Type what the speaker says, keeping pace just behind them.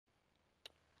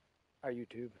Hi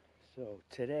YouTube. So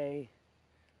today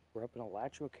we're up in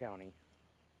Alachua County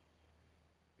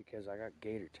because I got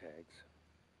gator tags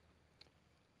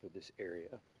for this area.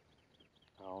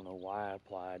 I don't know why I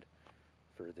applied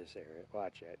for this area.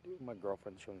 Watch it. My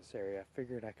girlfriend's from this area. I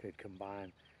figured I could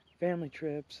combine family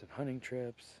trips and hunting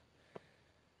trips.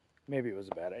 Maybe it was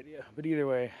a bad idea, but either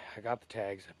way, I got the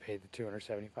tags. I paid the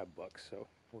 275 bucks, so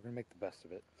we're gonna make the best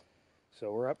of it.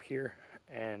 So we're up here,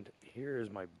 and here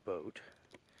is my boat.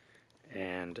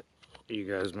 And you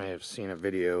guys may have seen a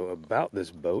video about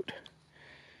this boat,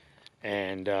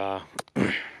 and but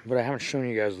I haven't shown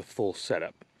you guys the full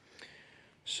setup.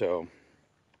 So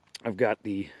I've got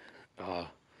the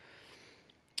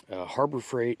Harbor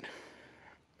Freight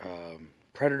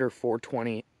Predator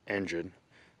 420 engine,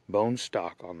 bone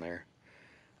stock on there.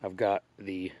 I've got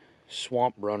the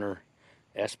Swamp Runner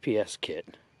SPS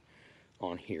kit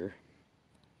on here,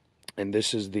 and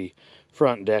this is the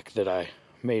front deck that I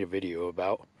made a video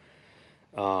about.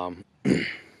 Got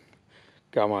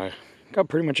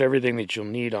pretty much everything that you'll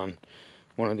need on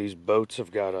one of these boats.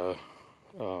 I've got a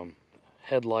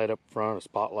headlight up front, a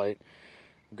spotlight.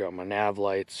 I've got my nav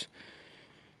lights.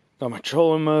 Got my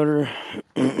trolling motor,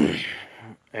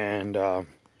 and I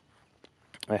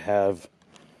have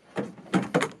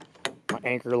my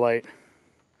anchor light,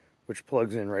 which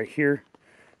plugs in right here.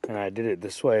 And I did it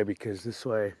this way because this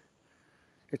way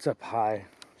it's up high,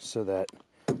 so that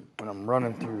when I'm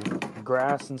running through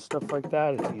grass and stuff like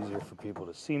that, it's easier for people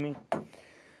to see me.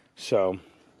 So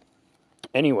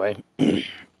anyway,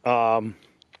 under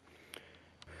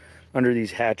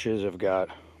these hatches I've got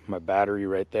my battery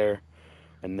right there,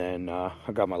 and then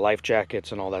I've got my life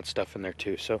jackets and all that stuff in there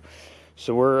too. So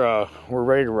we're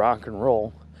ready to rock and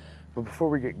roll. But before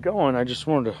we get going, I just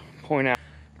wanted to point out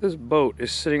this boat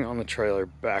is sitting on the trailer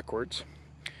backwards.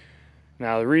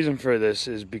 Now the reason for this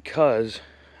is because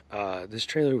this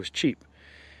trailer was cheap,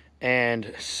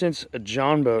 and since a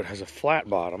Jonboat has a flat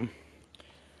bottom,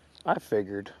 I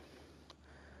figured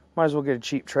might as well get a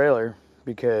cheap trailer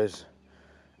because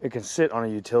it can sit on a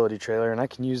utility trailer and I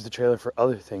can use the trailer for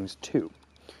other things too.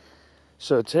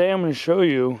 So today I'm going to show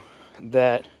you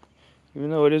that even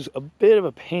though it is a bit of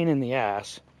a pain in the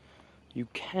ass, you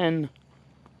can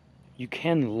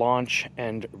launch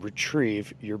and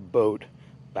retrieve your boat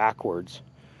backwards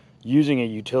using a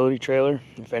utility trailer.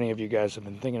 If any of you guys have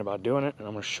been thinking about doing it, and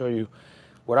I'm going to show you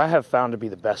what I have found to be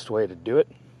the best way to do it.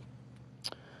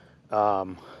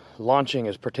 Launching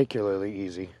is particularly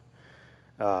easy,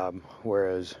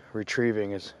 whereas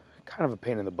retrieving is kind of a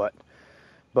pain in the butt.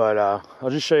 But I'll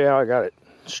just show you how I got it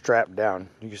strapped down.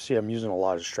 You can see I'm using a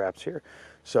lot of straps here.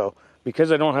 So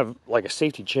because I don't have like a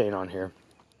safety chain on here,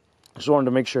 I just wanted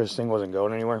to make sure this thing wasn't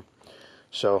going anywhere.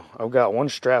 So I've got one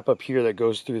strap up here that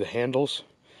goes through the handles.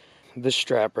 This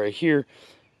strap right here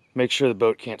makes sure the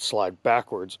boat can't slide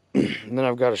backwards. And then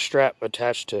I've got a strap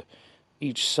attached to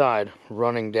each side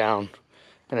running down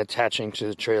and attaching to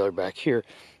the trailer back here.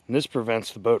 And this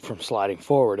prevents the boat from sliding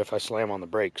forward if I slam on the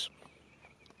brakes.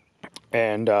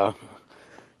 And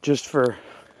just for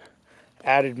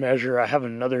added measure, I have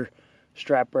another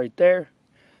strap right there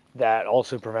that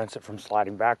also prevents it from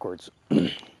sliding backwards.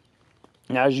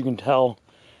 Now, as you can tell,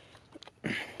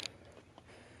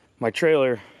 my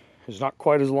trailer is not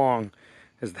quite as long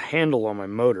as the handle on my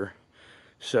motor,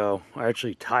 so I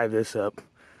actually tie this up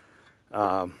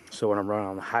so when I'm running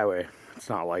on the highway, it's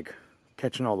not like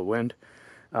catching all the wind.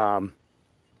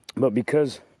 But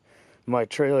because my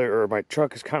trailer or my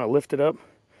truck is kind of lifted up,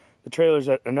 the trailer's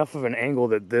at enough of an angle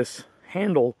that this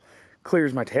handle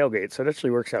clears my tailgate, so it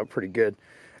actually works out pretty good.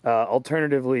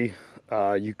 Alternatively,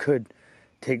 you could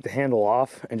take the handle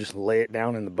off and just lay it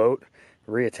down in the boat,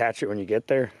 reattach it when you get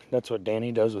there. That's what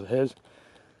Danny does with his,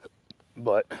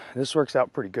 but this works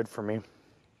out pretty good for me.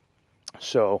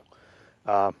 So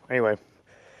anyway,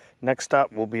 next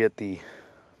stop will be at the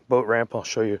boat ramp. I'll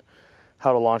show you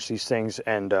how to launch these things,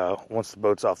 and once the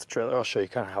boat's off the trailer, I'll show you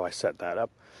kind of how I set that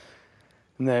up.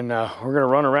 And then we're gonna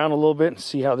run around a little bit and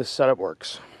see how this setup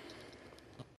works.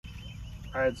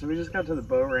 All right, so we just got to the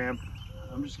boat ramp.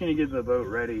 I'm just gonna get the boat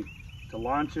ready to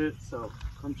launch it, so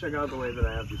come check out the way that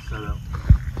I have this set up.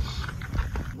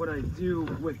 What I do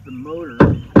with the motor,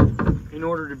 in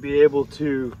order to be able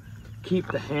to keep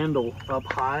the handle up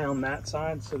high on that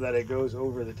side so that it goes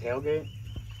over the tailgate,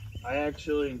 I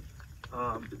actually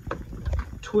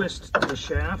twist the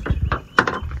shaft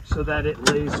so that it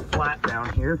lays flat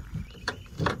down here.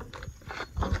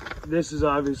 This is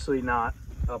obviously not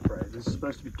upright. This is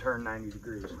supposed to be turned 90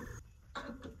 degrees.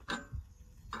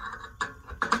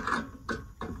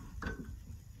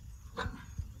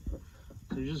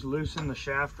 So you just loosen the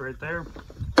shaft right there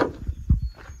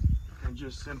and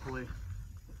just simply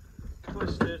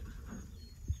twist it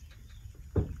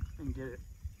and get it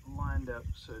lined up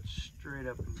so it's straight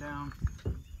up and down,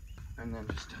 and then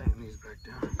just tighten these back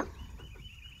down.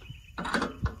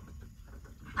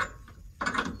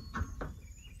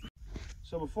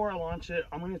 So before I launch it,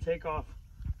 I'm going to take off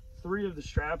 3 of the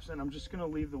straps, and I'm just going to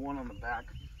leave the one on the back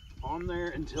on there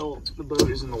until the boat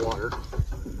is in the water.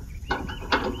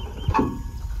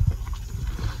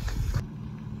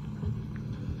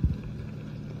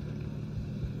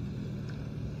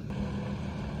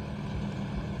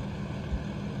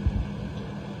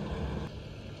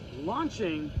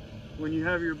 Launching when you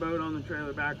have your boat on the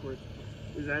trailer backwards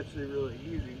is actually really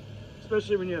easy,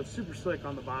 especially when you have super slick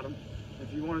on the bottom.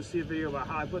 If you want to see a video about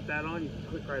how I put that on, you can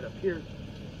click right up here.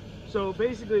 So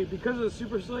basically, because of the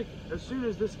super slick, as soon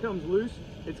as this comes loose,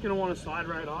 it's going to want to slide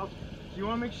right off. So you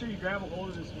want to make sure you grab a hold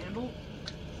of this handle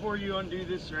before you undo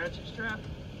this ratchet strap.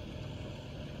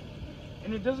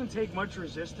 And it doesn't take much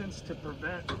resistance to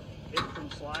prevent it from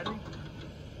sliding,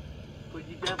 but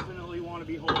you definitely want to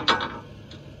be holding it.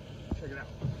 Check it out.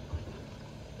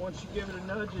 Once you give it a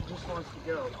nudge, it just wants to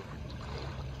go.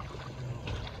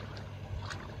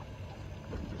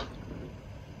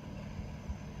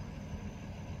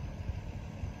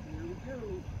 Here we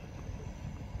go.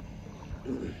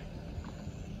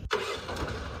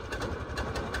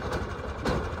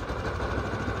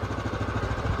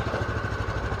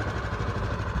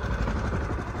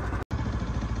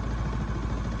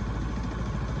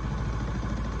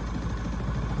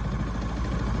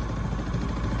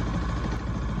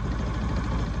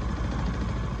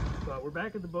 We're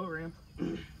back at the boat ramp.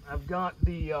 I've got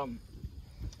the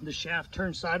shaft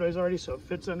turned sideways already, so it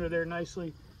fits under there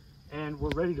nicely, and we're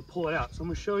ready to pull it out. So I'm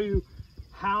going to show you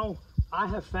how I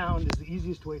have found is the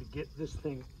easiest way to get this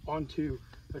thing onto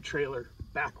a trailer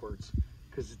backwards,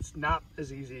 because it's not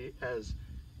as easy as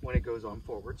when it goes on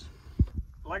forwards.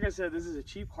 Like I said, this is a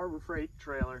cheap Harbor Freight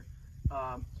trailer.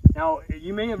 Now,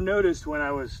 you may have noticed when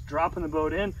I was dropping the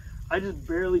boat in, I just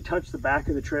barely touched the back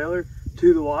of the trailer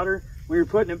to the water. When you're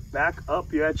putting it back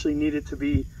up, you actually need it to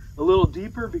be a little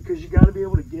deeper, because you got to be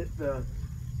able to get the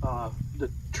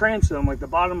transom, like the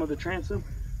bottom of the transom,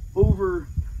 over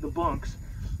the bunks.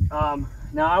 Now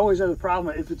I always have the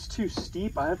problem, if it's too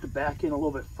steep, I have to back in a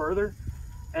little bit further,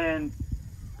 and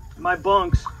my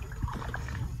bunks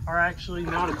are actually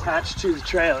not attached to the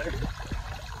trailer.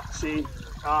 See,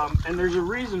 and there's a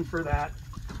reason for that,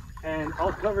 and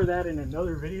I'll cover that in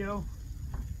another video.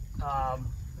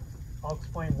 I'll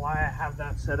explain why I have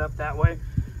that set up that way.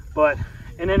 But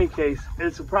in any case,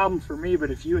 it's a problem for me, but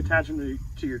if you attach them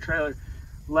to your trailer,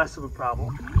 less of a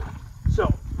problem.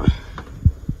 So,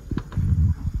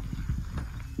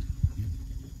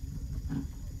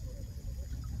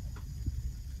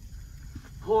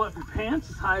 pull up your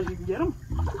pants as high as you can get them.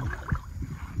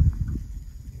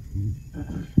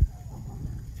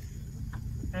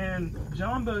 And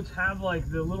Jonboats have like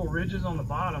the little ridges on the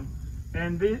bottom,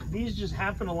 and these just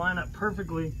happen to line up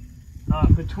perfectly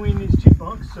between these 2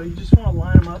 bunks. So you just want to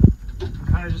line them up and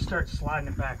kind of just start sliding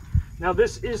it back. Now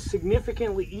this is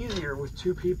significantly easier with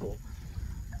 2 people.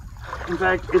 In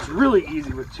fact, it's really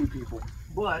easy with 2 people.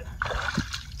 But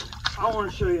I want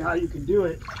to show you how you can do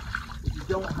it if you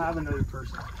don't have another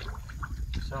person.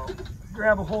 So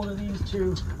grab a hold of these 2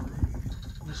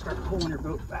 and just start pulling your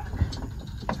boat back.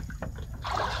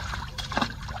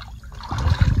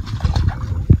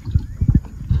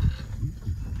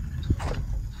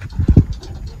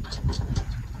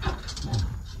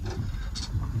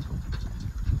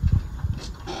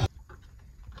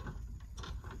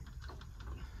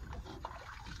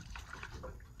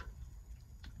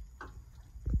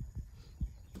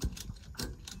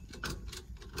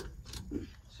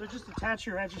 So just attach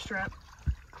your ratchet strap,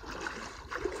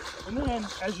 and then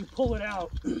as you pull it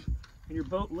out and your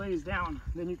boat lays down,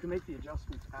 then you can make the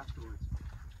adjustments afterwards.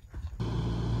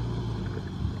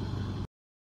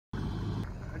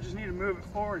 I just need to move it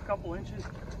forward a couple inches.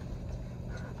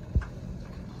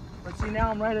 But see, now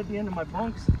I'm right at the end of my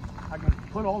bunks. I can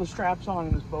put all the straps on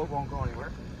and this boat won't go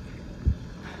anywhere.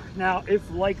 Now, if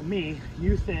like me,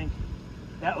 you think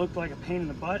that looked like a pain in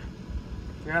the butt,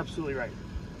 you're absolutely right.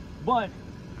 But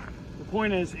the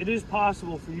point is, it is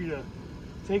possible for you to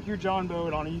take your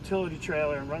Jonboat on a utility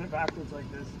trailer and run it backwards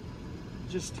like this.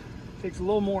 It just takes a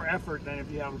little more effort than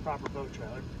if you have a proper boat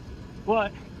trailer.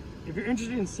 But if you're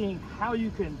interested in seeing how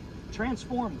you can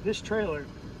transform this trailer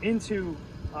into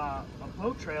a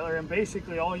boat trailer, and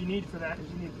basically all you need for that is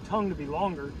you need the tongue to be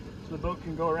longer so the boat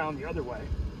can go around the other way.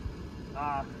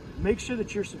 Make sure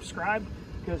that you're subscribed,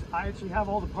 because I actually have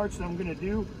all the parts that I'm going to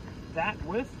do that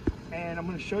with, and I'm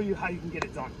going to show you how you can get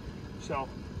it done. So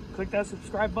click that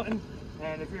subscribe button,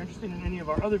 And if you're interested in any of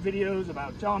our other videos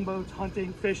about John boats,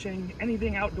 hunting, fishing,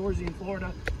 anything outdoorsy in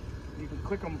Florida, you can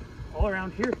click them all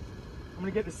around here. I'm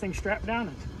gonna get this thing strapped down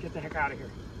and get the heck out of here.